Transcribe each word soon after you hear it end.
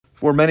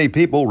For many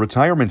people,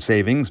 retirement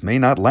savings may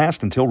not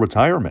last until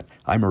retirement.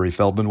 I'm Murray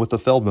Feldman with the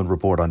Feldman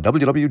Report on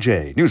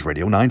WWJ News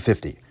Radio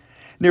 950.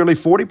 Nearly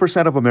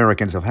 40% of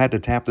Americans have had to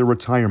tap their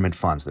retirement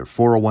funds, their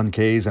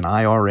 401ks and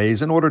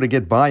IRAs, in order to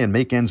get by and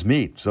make ends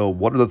meet. So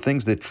what are the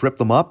things that trip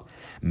them up?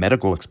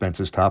 Medical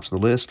expenses tops the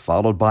list,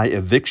 followed by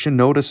eviction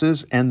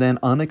notices and then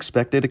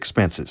unexpected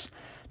expenses.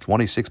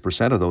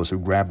 26% of those who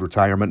grabbed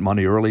retirement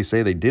money early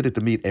say they did it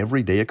to meet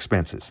everyday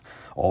expenses.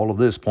 All of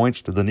this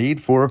points to the need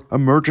for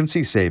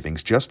emergency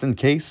savings, just in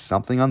case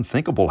something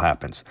unthinkable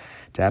happens.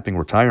 Tapping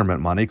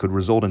retirement money could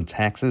result in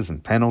taxes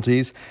and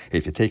penalties.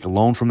 If you take a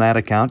loan from that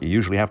account, you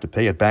usually have to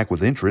pay it back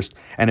with interest.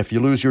 And if you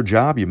lose your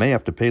job, you may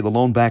have to pay the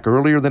loan back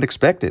earlier than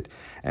expected.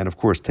 And of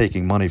course,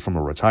 taking money from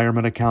a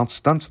retirement account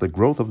stunts the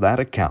growth of that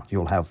account.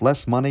 You'll have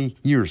less money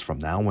years from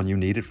now when you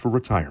need it for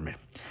retirement.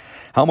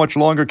 How much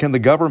longer can the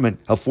government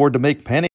afford to make pennies